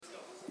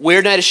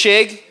Weird night of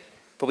Shig,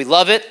 but we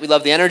love it. We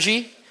love the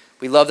energy.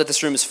 We love that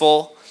this room is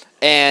full.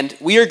 And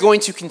we are going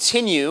to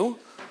continue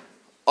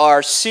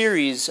our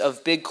series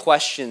of big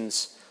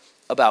questions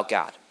about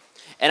God.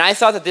 And I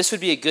thought that this would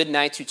be a good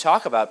night to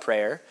talk about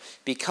prayer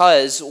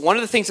because one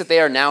of the things that they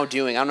are now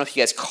doing, I don't know if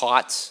you guys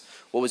caught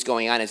what was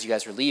going on as you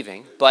guys were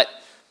leaving, but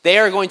they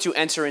are going to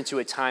enter into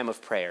a time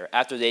of prayer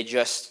after they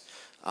just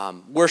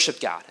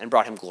worshiped God and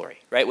brought him glory,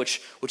 right?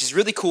 Which is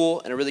really cool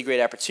and a really great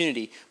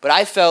opportunity. But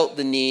I felt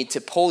the need to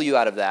pull you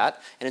out of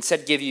that and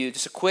instead give you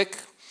just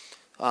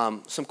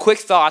some quick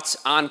thoughts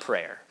on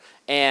prayer.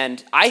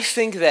 And I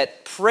think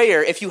that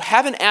prayer, if you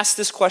haven't asked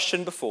this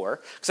question before,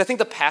 because I think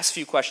the past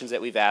few questions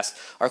that we've asked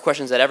are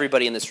questions that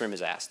everybody in this room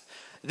has asked.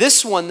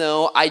 This one,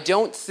 though, I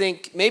don't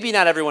think, maybe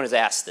not everyone has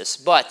asked this,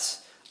 but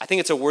I think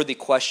it's a worthy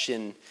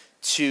question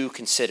to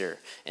consider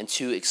and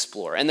to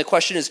explore. And the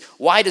question is,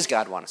 why does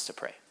God want us to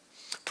pray?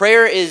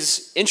 Prayer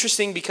is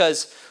interesting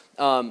because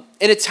in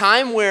a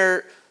time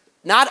where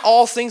not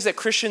all things that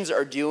Christians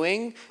are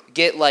doing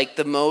get like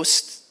the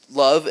most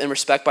love and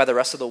respect by the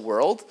rest of the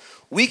world,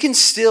 we can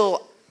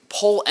still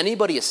pull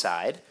anybody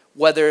aside,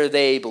 whether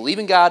they believe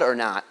in God or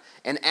not,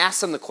 and ask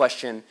them the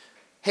question,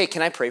 hey,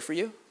 can I pray for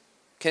you?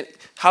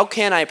 How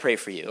can I pray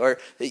for you? Or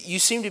you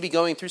seem to be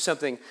going through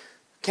something,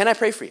 can I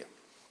pray for you?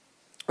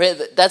 Right?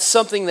 That's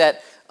something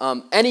that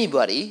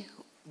anybody,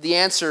 the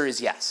answer is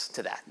yes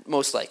to that,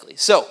 most likely.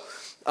 So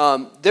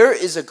there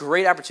is a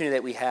great opportunity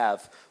that we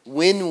have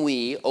when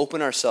we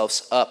open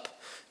ourselves up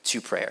to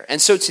prayer. And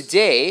so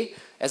today,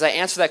 as I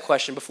answer that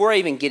question, before I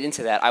even get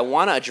into that, I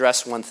want to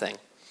address one thing.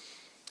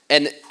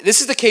 And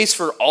this is the case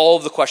for all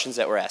of the questions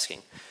that we're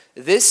asking.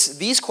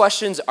 These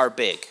questions are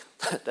big.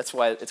 That's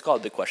why it's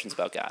called Big Questions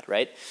About God,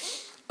 right?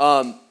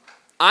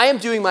 I am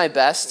doing my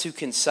best to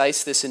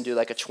concise this into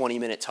like a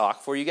 20-minute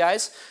talk for you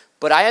guys,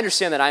 but I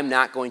understand that I'm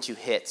not going to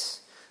hit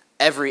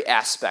every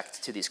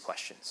aspect to these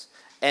questions.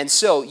 And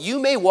so you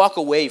may walk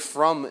away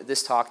from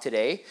this talk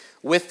today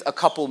with a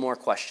couple more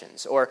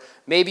questions, or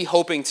maybe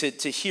hoping to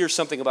hear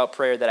something about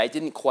prayer that I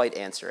didn't quite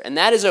answer. And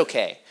that is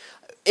okay.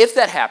 If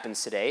that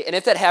happens today, and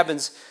if that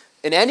happens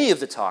in any of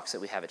the talks that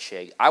we have at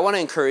Shig, I want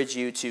to encourage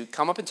you to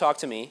come up and talk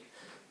to me.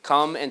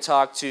 Come and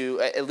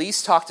at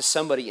least talk to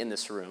somebody in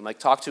this room. Like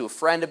talk to a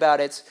friend about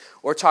it,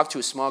 or talk to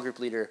a small group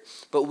leader.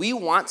 But we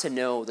want to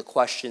know the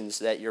questions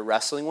that you're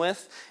wrestling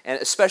with,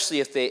 and especially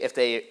if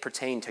they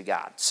pertain to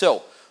God.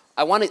 So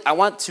I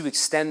want to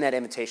extend that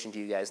invitation to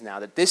you guys now,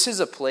 that this is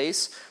a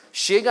place,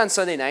 Shig on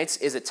Sunday nights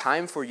is a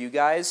time for you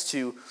guys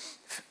to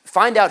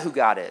find out who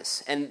God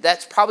is. And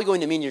that's probably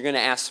going to mean you're going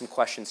to ask some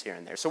questions here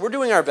and there. So we're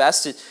doing our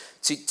best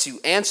to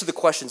answer the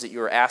questions that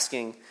you're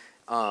asking,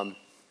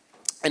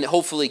 and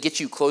hopefully get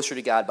you closer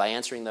to God by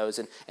answering those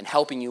and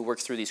helping you work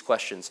through these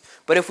questions.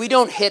 But if we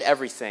don't hit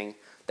everything,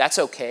 that's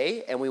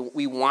okay, and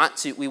we want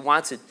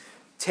to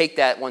take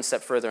that one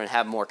step further and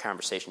have more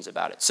conversations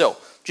about it. So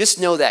just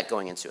know that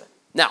going into it.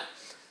 Now,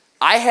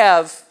 I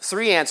have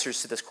 3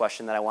 answers to this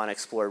question that I want to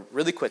explore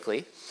really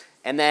quickly,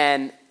 and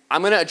then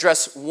I'm going to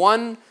address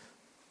one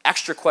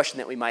extra question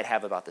that we might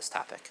have about this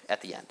topic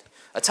at the end.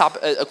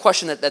 A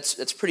question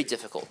that's pretty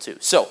difficult too.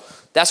 So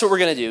that's what we're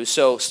going to do.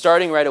 So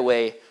starting right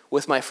away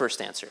with my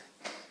first answer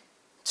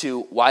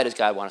to why does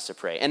God want us to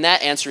pray? And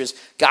that answer is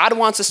God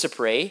wants us to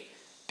pray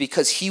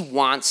because he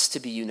wants to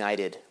be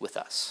united with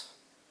us.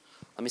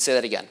 Let me say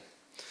that again.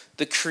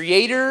 The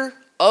creator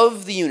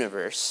of the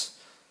universe,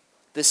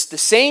 the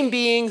same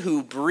being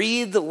who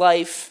breathed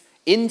life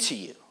into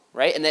you,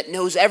 right, and that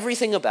knows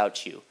everything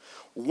about you,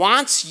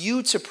 wants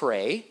you to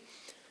pray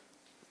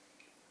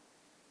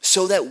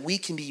so that we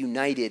can be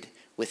united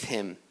with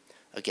him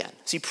again.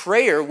 See,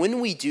 prayer,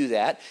 when we do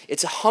that,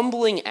 it's a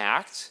humbling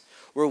act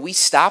where we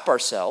stop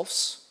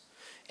ourselves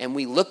and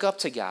we look up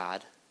to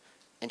God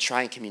and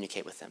try and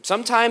communicate with him.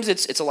 Sometimes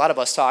it's a lot of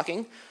us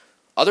talking.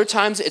 Other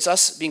times it's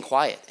us being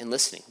quiet and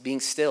listening, being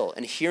still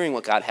and hearing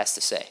what God has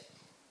to say.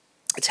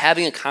 It's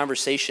having a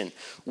conversation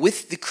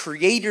with the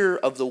creator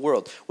of the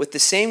world, with the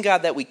same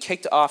God that we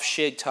kicked off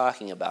Shig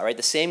talking about, right?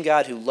 The same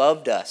God who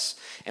loved us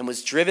and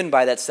was driven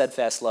by that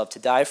steadfast love to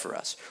die for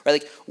us, right?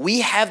 Like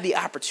we have the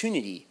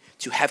opportunity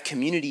to have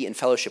community and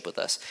fellowship with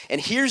us. And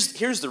here's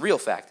the real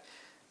fact.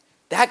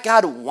 That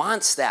God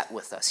wants that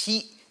with us.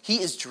 He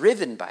is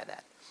driven by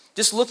that.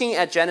 Just looking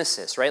at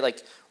Genesis, right?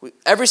 Like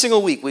every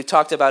single week we've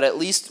talked about at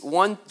least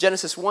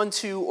Genesis 1,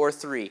 2, or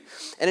 3.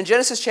 And in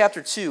Genesis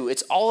chapter 2,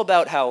 it's all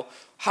about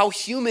how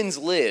humans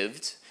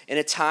lived in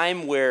a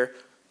time where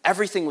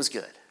everything was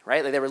good,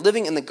 right? Like they were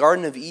living in the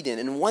Garden of Eden.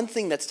 And one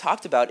thing that's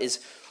talked about is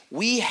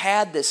we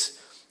had this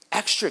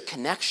extra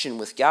connection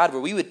with God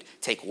where we would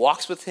take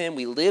walks with him.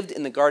 We lived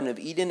in the Garden of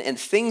Eden and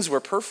things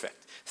were perfect.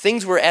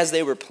 Things were as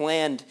they were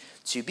planned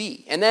to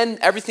be. And then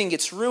everything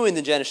gets ruined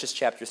in Genesis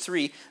chapter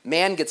 3.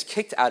 Man gets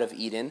kicked out of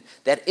Eden.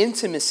 That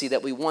intimacy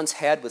that we once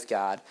had with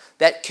God,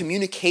 that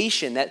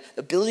communication, that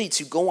ability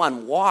to go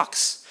on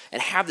walks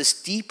and have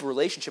this deep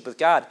relationship with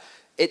God,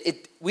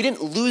 we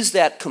didn't lose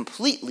that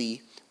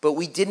completely, but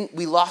we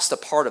lost a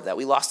part of that.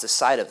 We lost a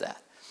side of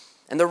that.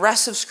 And the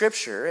rest of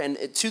Scripture, and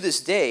to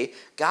this day,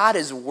 God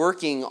is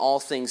working all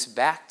things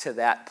back to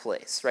that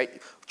place,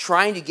 right?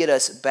 Trying to get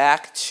us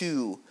back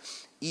to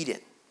Eden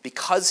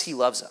because he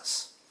loves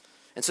us.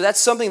 And so that's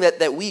something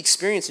that we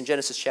experience in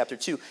Genesis chapter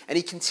 2. And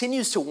he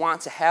continues to want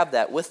to have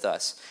that with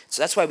us.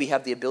 So that's why we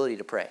have the ability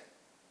to pray.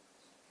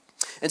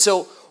 And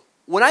so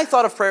when I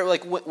thought of prayer,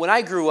 like when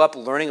I grew up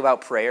learning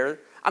about prayer,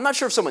 I'm not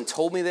sure if someone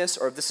told me this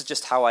or if this is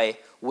just how I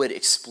would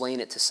explain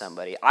it to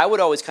somebody. I would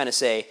always kind of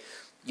say,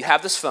 you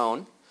have this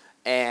phone,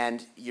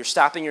 and you're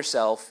stopping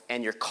yourself,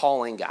 and you're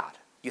calling God.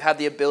 You have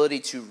the ability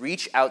to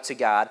reach out to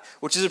God,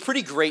 which is a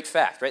pretty great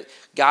fact, right?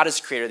 God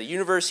is the creator of the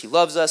universe. He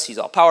loves us. He's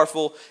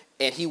all-powerful,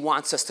 and he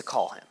wants us to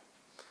call him.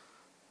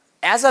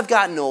 As I've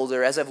gotten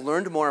older, as I've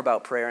learned more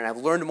about prayer, and I've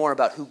learned more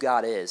about who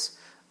God is,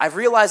 I've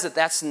realized that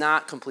that's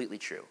not completely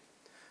true.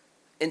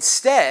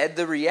 Instead,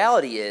 the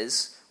reality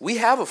is we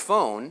have a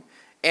phone,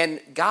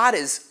 and God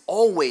is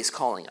always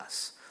calling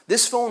us.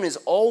 This phone is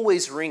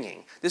always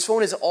ringing. This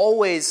phone is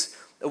always...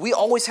 We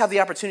always have the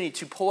opportunity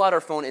to pull out our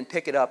phone and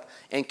pick it up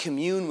and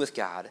commune with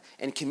God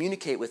and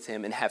communicate with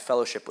him and have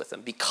fellowship with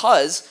him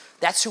because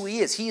that's who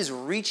he is. He is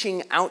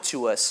reaching out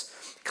to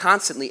us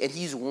constantly, and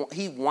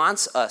he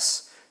wants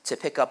us to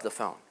pick up the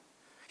phone.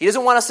 He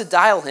doesn't want us to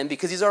dial him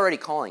because he's already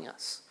calling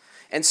us.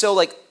 And so,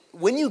 like,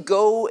 when you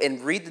go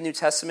and read the New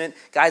Testament,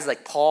 guys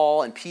like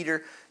Paul and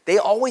Peter, they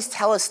always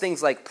tell us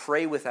things like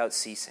pray without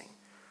ceasing.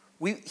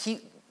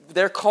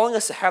 They're calling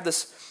us to have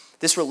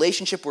this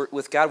relationship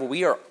with God where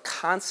we are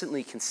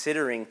constantly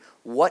considering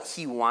what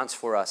he wants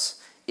for us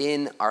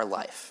in our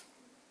life.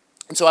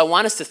 And so I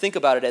want us to think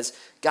about it as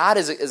God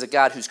is a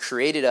God who's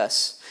created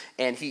us,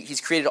 and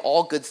he's created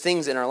all good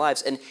things in our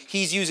lives, and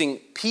he's using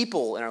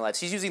people in our lives.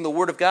 He's using the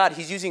Word of God.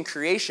 He's using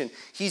creation.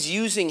 He's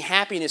using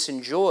happiness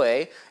and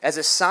joy as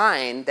a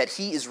sign that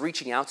he is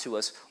reaching out to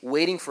us,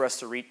 waiting for us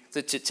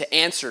to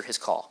answer his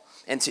call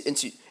and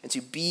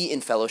to be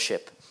in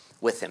fellowship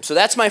with him. So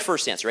that's my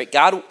first answer, right?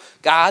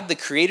 God, the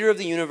creator of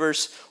the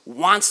universe,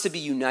 wants to be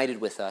united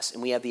with us,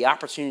 and we have the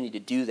opportunity to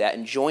do that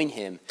and join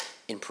him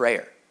in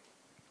prayer.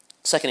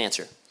 Second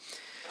answer,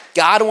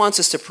 God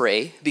wants us to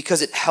pray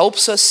because it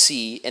helps us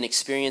see and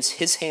experience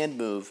his hand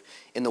move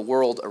in the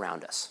world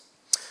around us.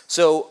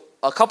 So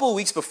a couple of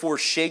weeks before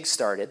Shig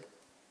started,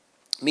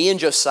 me and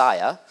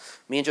Josiah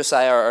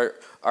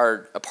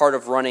are a part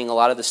of running a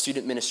lot of the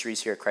student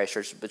ministries here at Christ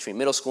Church between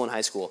middle school and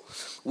high school.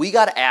 We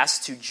got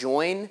asked to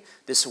join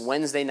this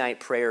Wednesday night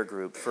prayer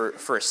group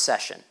for a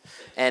session.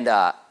 And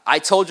I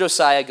told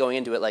Josiah going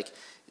into it, like,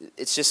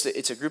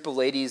 it's a group of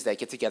ladies that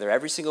get together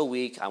every single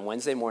week on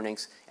Wednesday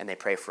mornings, and they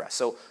pray for us.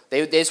 So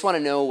they just want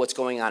to know what's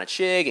going on at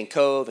Shig and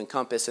Cove and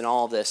Compass and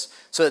all of this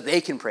so that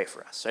they can pray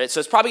for us, right? So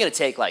it's probably going to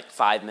take like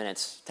 5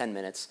 minutes, 10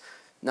 minutes,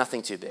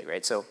 nothing too big,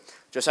 right? So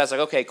Josiah's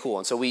like, okay, cool.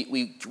 And so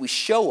we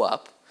show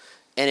up,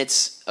 and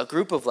it's a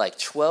group of like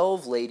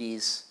 12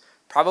 ladies,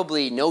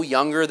 probably no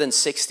younger than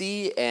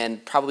 60,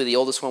 and probably the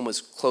oldest one was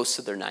close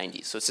to their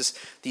 90s. So it's just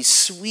these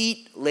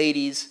sweet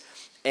ladies,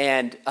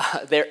 and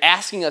they're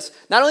asking us,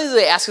 not only do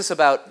they ask us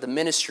about the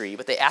ministry,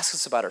 but they ask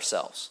us about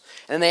ourselves.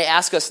 And then they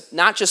ask us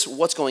not just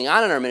what's going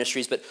on in our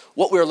ministries, but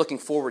what we're looking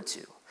forward to,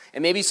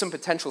 and maybe some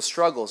potential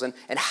struggles, and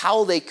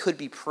how they could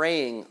be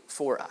praying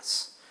for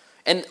us.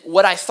 And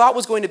what I thought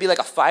was going to be like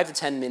a 5 to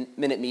 10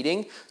 minute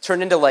meeting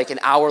turned into like an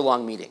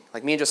hour-long meeting.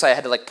 Like me and Josiah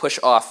had to like push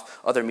off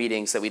other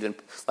meetings that we didn't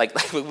like.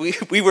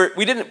 We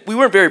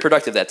weren't very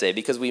productive that day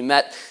because we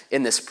met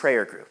in this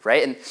prayer group,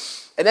 right?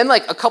 And then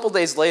like a couple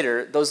days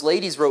later, those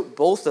ladies wrote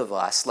both of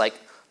us like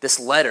this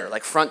letter,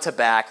 like front to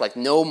back, like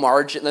no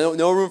margin,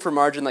 no room for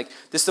margin. Like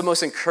this is the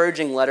most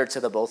encouraging letter to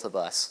the both of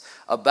us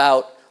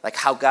about like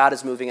how God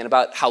is moving and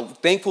about how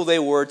thankful they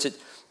were to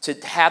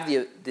have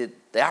the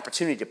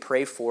opportunity to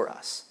pray for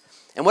us.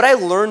 And what I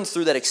learned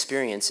through that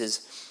experience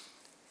is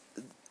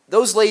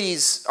those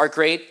ladies are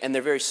great and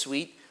they're very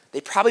sweet.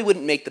 They probably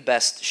wouldn't make the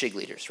best Shig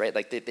leaders, right?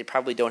 Like they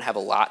probably don't have a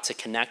lot to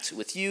connect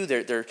with you.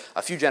 They're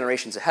a few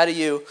generations ahead of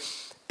you.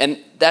 And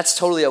that's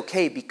totally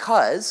okay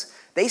because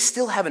they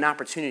still have an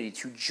opportunity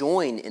to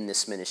join in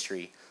this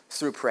ministry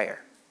through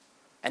prayer.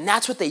 And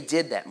that's what they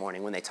did that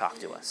morning when they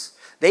talked to us.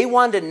 They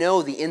wanted to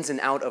know the ins and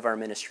out of our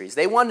ministries.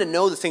 They wanted to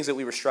know the things that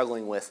we were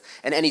struggling with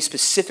and any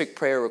specific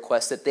prayer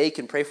requests that they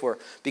can pray for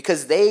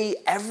because they,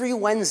 every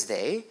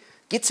Wednesday,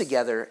 get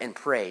together and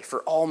pray for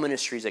all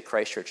ministries at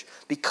Christ Church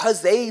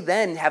because they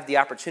then have the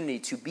opportunity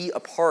to be a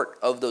part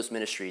of those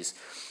ministries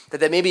that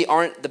they maybe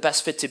aren't the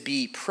best fit to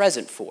be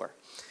present for.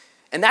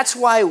 And that's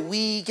why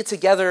we get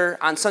together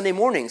on Sunday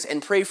mornings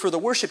and pray for the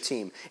worship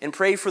team and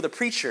pray for the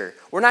preacher.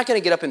 We're not going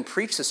to get up and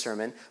preach the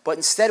sermon, but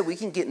instead we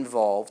can get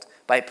involved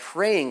by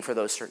praying for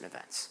those certain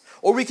events.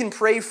 Or we can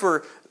pray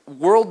for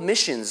world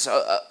missions,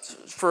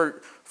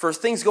 for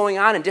things going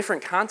on in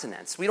different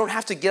continents. We don't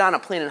have to get on a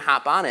plane and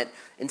hop on it.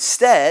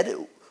 Instead,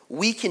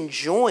 we can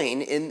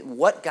join in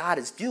what God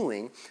is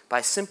doing by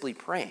simply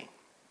praying.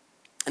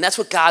 And that's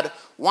what God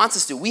wants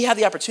us to do. We have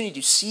the opportunity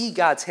to see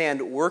God's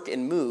hand work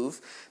and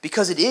move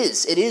because it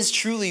is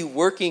truly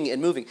working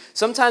and moving.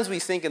 Sometimes we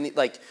think,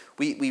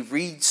 we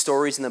read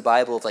stories in the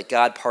Bible of like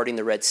God parting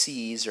the Red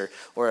Seas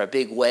or a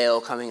big whale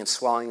coming and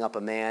swallowing up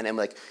a man.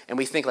 And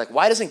we think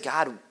why doesn't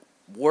God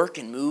work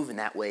and move in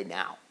that way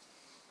now?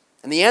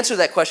 And the answer to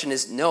that question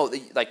is no,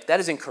 that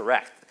is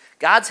incorrect.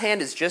 God's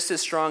hand is just as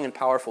strong and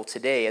powerful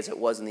today as it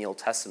was in the Old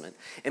Testament.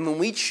 And when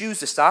we choose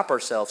to stop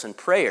ourselves in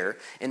prayer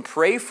and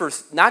pray for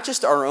not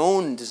just our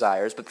own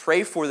desires, but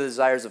pray for the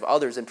desires of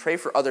others and pray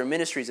for other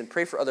ministries and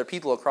pray for other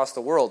people across the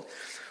world,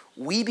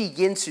 we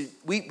get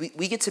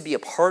to be a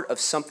part of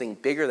something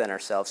bigger than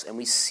ourselves, and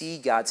we see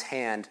God's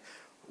hand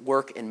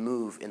work and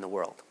move in the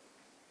world.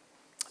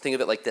 Think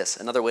of it like this.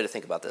 Another way to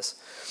think about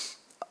this.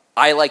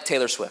 I like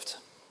Taylor Swift.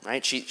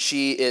 Right?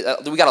 She is,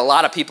 we got a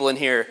lot of people in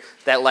here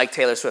that like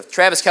Taylor Swift.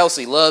 Travis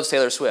Kelce loves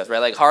Taylor Swift, right?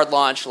 Like Hard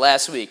Launch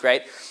last week,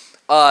 right?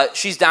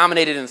 She's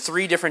dominated in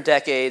 3 different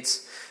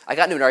decades. I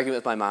got into an argument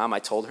with my mom. I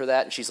told her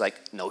that, and she's like,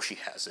 no, she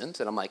hasn't.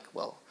 And I'm like,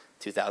 well,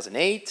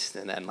 2008,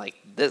 and then like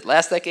this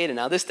last decade, and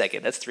now this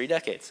decade. That's 3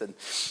 decades.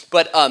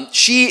 But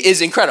she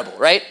is incredible,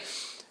 right?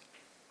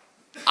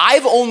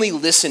 I've only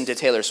listened to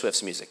Taylor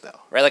Swift's music, though,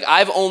 right? Like,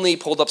 I've only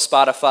pulled up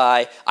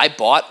Spotify. I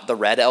bought the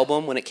Red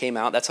album when it came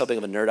out. That's how big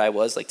of a nerd I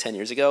was, 10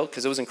 years ago,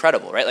 because it was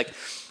incredible, right? Like,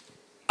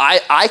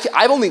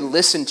 I've only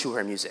listened to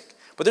her music.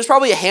 But there's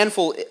probably a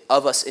handful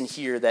of us in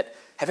here that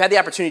have had the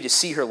opportunity to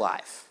see her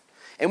live.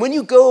 And when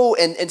you go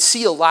and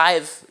see a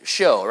live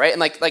show, right?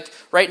 And like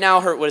right now,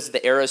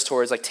 the Eras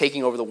tour is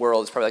taking over the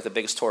world. It's probably the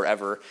biggest tour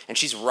ever, and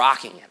she's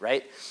rocking it,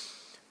 right?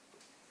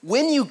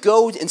 When you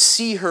go and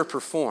see her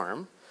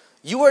perform,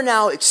 you are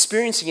now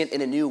experiencing it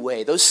in a new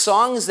way. Those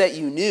songs that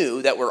you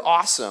knew that were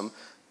awesome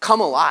come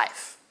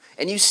alive.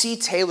 And you see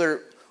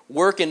Taylor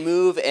work and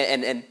move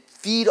and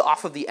feed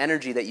off of the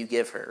energy that you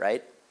give her,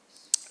 right?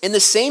 In the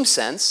same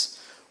sense,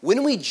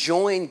 when we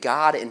join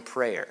God in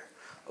prayer,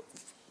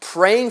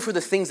 praying for the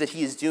things that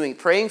he is doing,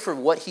 praying for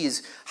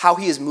how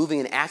he is moving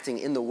and acting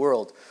in the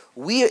world,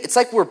 it's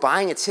like we're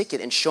buying a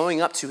ticket and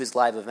showing up to his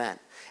live event.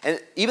 And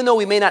even though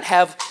we may not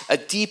have a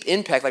deep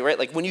impact,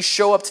 like when you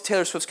show up to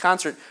Taylor Swift's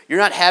concert, you're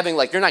not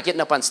getting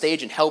up on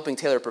stage and helping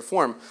Taylor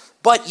perform,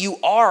 but you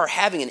are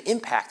having an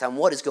impact on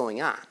what is going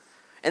on.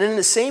 And in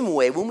the same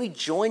way, when we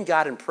join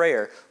God in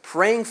prayer,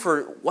 praying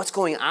for what's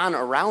going on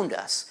around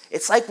us,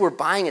 it's like we're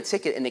buying a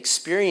ticket and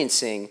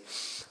experiencing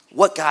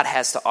what God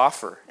has to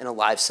offer in a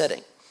live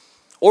setting.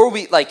 Or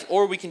we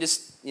can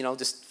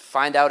just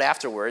find out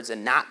afterwards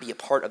and not be a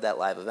part of that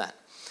live event.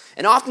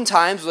 And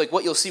oftentimes,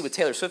 what you'll see with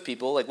Taylor Swift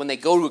people, when they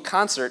go to a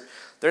concert,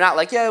 they're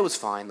not yeah, it was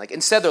fine.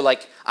 Instead, they're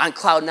on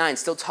cloud 9,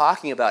 still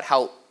talking about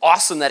how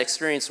awesome that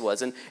experience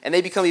was. And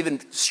they become even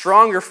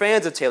stronger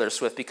fans of Taylor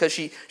Swift because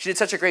she did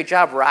such a great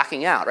job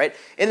rocking out, right?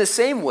 In the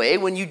same way,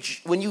 when you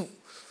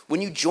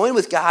join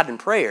with God in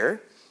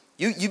prayer,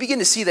 you begin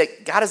to see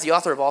that God is the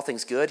author of all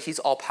things good. He's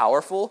all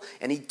powerful,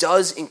 and he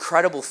does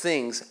incredible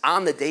things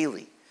on the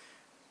daily.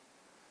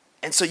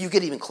 And so you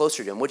get even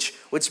closer to him, which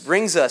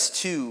brings us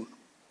to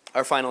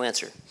our final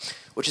answer,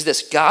 which is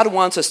this. God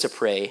wants us to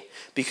pray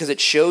because it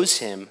shows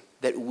him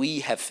that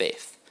we have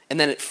faith, and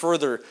then it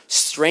further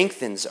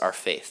strengthens our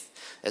faith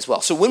as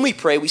well. So when we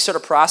pray, we start a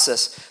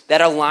process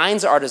that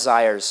aligns our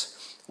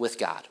desires with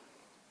God.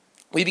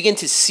 We begin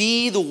to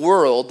see the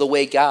world the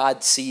way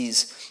God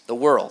sees the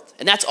world.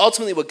 And that's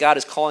ultimately what God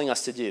is calling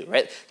us to do,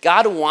 right?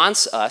 God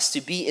wants us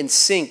to be in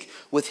sync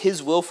with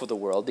his will for the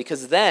world,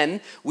 because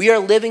then we are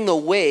living the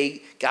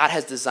way God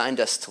has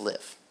designed us to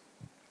live.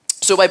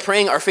 So by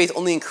praying, our faith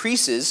only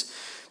increases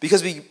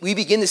because we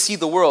begin to see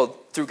the world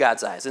through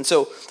God's eyes. And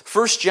so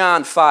 1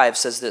 John 5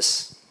 says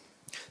this,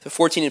 so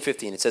 14 and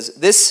 15, it says,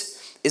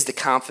 "This is the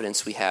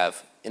confidence we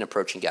have in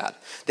approaching God,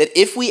 that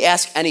if we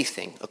ask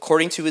anything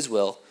according to his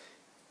will,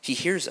 he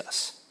hears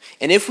us.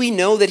 And if we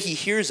know that he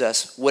hears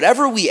us,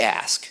 whatever we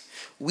ask,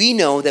 we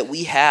know that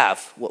we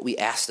have what we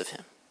asked of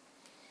him."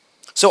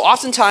 So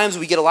oftentimes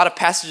we get a lot of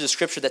passages of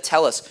scripture that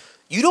tell us,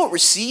 you don't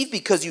receive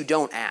because you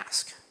don't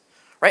ask.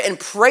 Right? And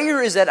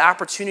prayer is that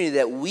opportunity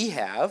that we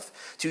have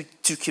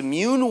to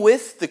commune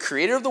with the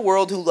creator of the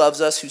world who loves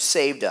us, who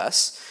saved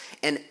us,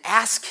 and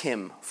ask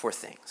him for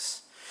things.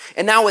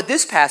 And now what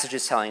this passage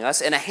is telling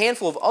us, and a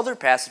handful of other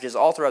passages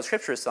all throughout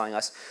Scripture is telling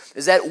us,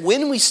 is that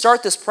when we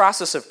start this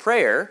process of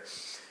prayer,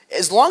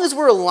 as long as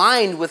we're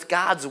aligned with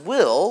God's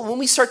will, when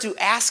we start to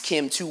ask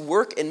him to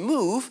work and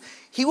move,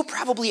 he will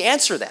probably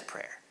answer that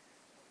prayer.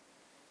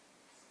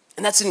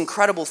 And that's an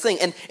incredible thing.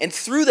 And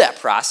through that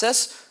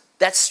process,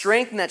 that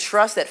strength and that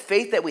trust, that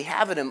faith that we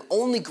have in him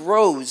only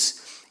grows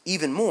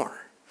even more.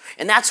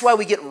 And that's why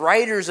we get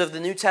writers of the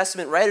New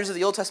Testament, writers of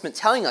the Old Testament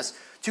telling us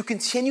to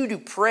continue to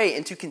pray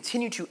and to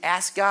continue to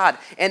ask God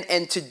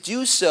and to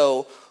do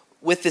so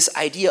with this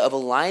idea of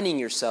aligning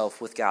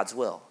yourself with God's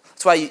will.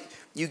 That's why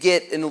you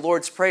get in the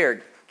Lord's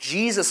Prayer,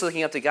 Jesus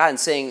looking up to God and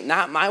saying,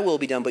 "Not my will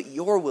be done, but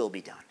your will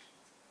be done."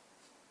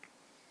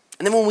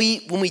 And then when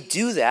we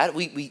do that,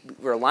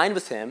 we're aligned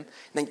with him, and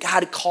then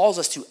God calls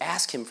us to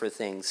ask him for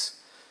things,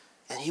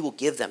 and he will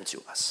give them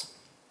to us.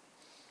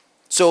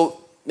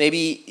 So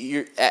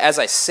maybe as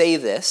I say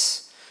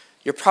this,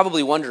 you're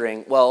probably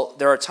wondering, well,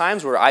 there are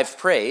times where I've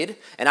prayed,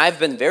 and I've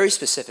been very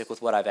specific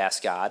with what I've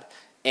asked God,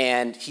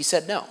 and he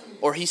said no,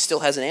 or he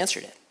still hasn't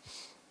answered it.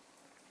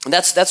 And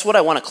that's what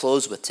I want to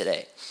close with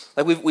today.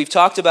 Like we've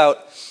talked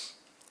about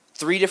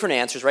 3 different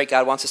answers, right?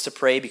 God wants us to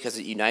pray because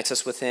it unites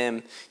us with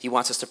him. He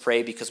wants us to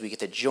pray because we get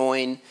to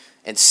join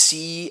and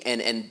see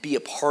and be a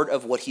part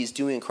of what he's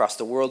doing across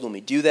the world when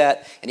we do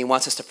that. And he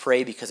wants us to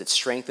pray because it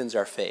strengthens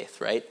our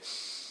faith, right?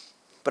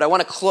 But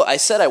I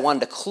said I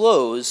wanted to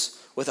close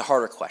with a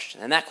harder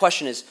question. And that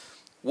question is,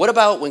 what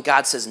about when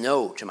God says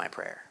no to my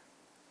prayer?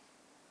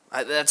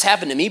 That's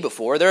happened to me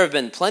before. There have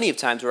been plenty of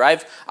times where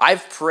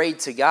I've prayed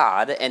to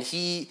God and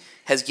he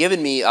has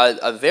given me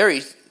a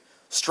very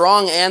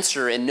strong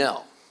answer and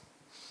no.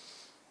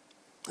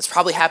 It's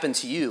probably happened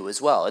to you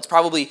as well. It's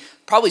probably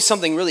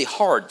something really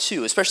hard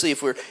too, especially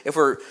if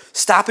we're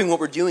stopping what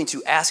we're doing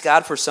to ask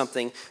God for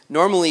something.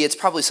 Normally it's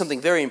probably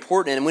something very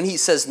important, and when he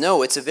says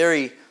no, it's a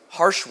very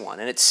harsh one,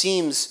 and it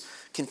seems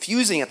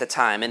confusing at the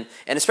time. And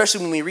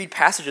especially when we read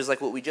passages like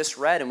what we just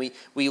read and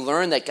we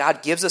learn that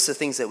God gives us the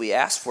things that we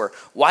ask for,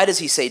 why does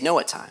he say no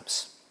at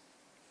times?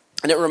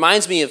 And it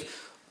reminds me of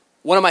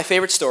one of my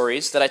favorite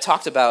stories that I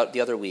talked about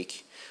the other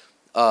week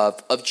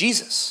of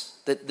Jesus,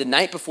 the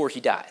night before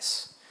he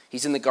dies.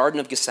 He's in the Garden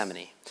of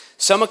Gethsemane.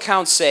 Some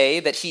accounts say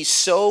that he's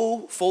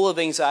so full of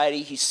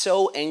anxiety, he's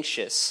so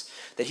anxious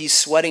that he's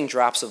sweating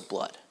drops of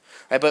blood.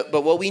 Right?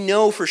 But what we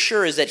know for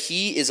sure is that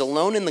he is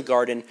alone in the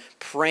garden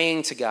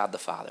praying to God the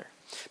Father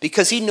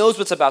because he knows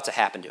what's about to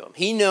happen to him.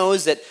 He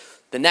knows that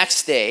the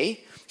next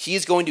day he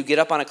is going to get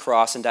up on a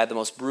cross and die the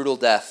most brutal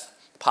death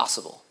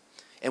possible.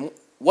 And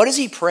what does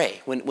he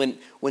pray when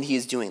he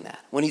is doing that,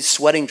 when he's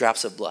sweating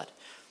drops of blood?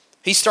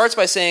 He starts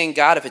by saying,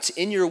 God, if it's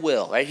in your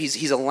will, right?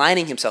 He's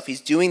aligning himself.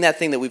 He's doing that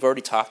thing that we've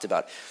already talked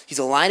about. He's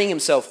aligning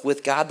himself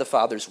with God the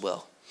Father's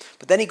will.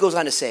 But then he goes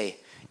on to say,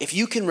 if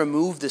you can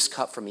remove this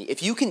cup from me,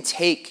 if you can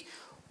take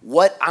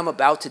what I'm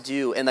about to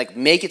do and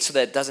make it so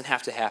that it doesn't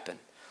have to happen.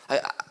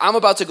 I'm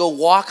about to go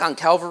walk on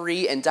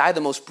Calvary and die the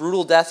most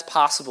brutal death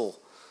possible.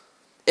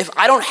 If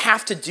I don't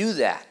have to do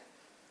that,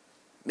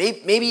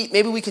 maybe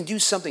we can do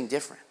something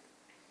different.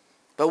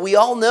 But we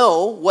all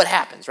know what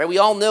happens, right? We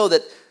all know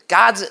that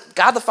God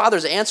the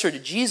Father's answer to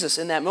Jesus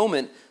in that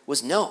moment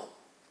was no,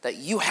 that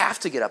you have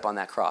to get up on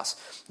that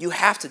cross. You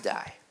have to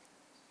die.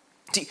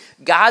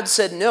 God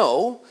said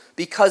no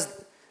because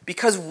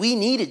we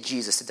needed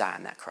Jesus to die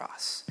on that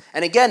cross.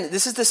 And again,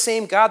 this is the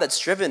same God that's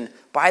driven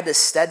by this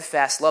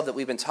steadfast love that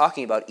we've been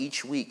talking about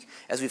each week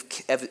as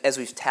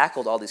we've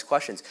tackled all these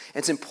questions.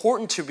 And it's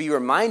important to be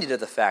reminded of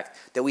the fact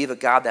that we have a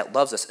God that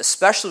loves us,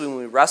 especially when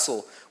we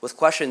wrestle with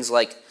questions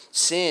like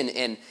sin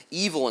and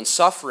evil and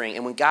suffering,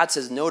 and when God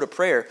says no to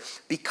prayer,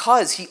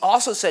 because he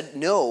also said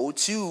no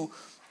to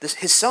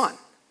his son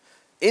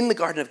in the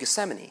Garden of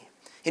Gethsemane.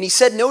 And he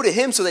said no to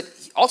him so that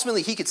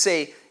ultimately he could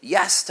say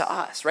yes to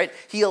us, right?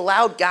 He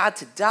allowed God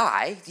to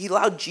die. He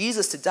allowed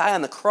Jesus to die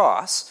on the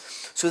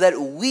cross so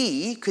that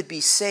we could be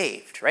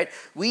saved, right?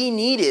 We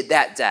needed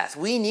that death.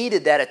 We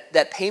needed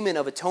that payment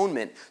of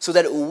atonement so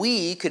that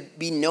we could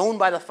be known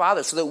by the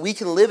Father, so that we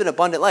can live an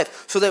abundant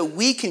life, so that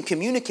we can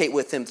communicate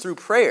with him through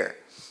prayer.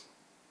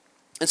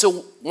 And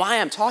so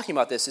why I'm talking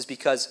about this is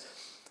because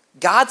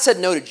God said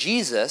no to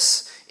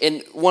Jesus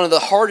in one of the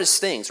hardest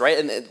things, right?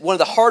 And one of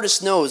the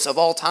hardest no's of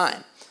all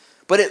time.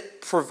 But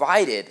it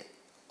provided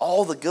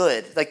all the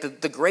good, like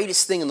the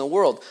greatest thing in the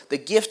world, the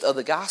gift of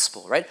the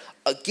gospel, right?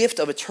 A gift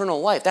of eternal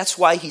life. That's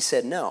why he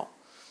said no.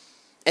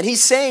 And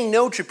he's saying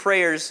no to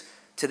prayers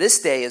to this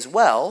day as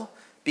well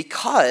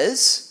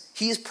because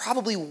he is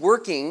probably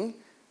working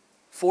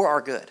for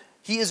our good.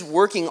 He is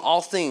working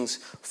all things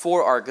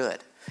for our good.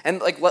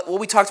 And like what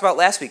we talked about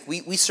last week,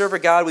 we serve a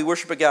God, we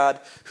worship a God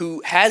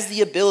who has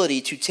the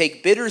ability to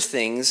take bitter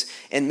things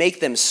and make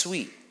them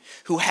sweet,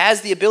 who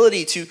has the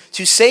ability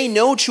to say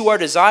no to our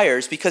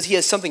desires because he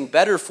has something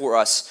better for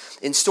us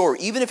in store,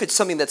 even if it's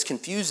something that's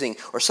confusing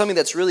or something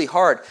that's really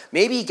hard.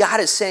 Maybe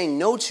God is saying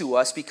no to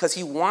us because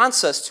he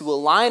wants us to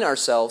align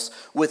ourselves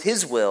with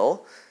his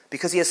will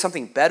because he has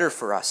something better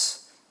for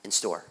us in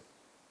store.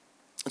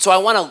 And so I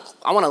want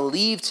to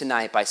leave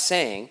tonight by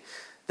saying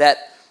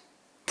that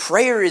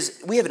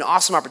we have an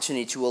awesome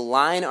opportunity to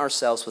align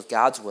ourselves with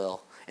God's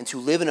will and to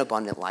live an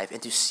abundant life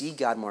and to see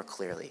God more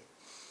clearly.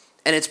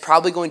 And it's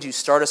probably going to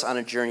start us on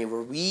a journey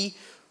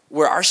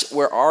where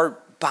our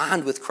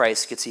bond with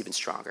Christ gets even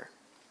stronger.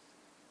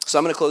 So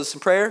I'm going to close this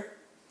in prayer,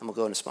 and we'll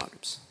go into small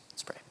groups.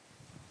 Let's pray.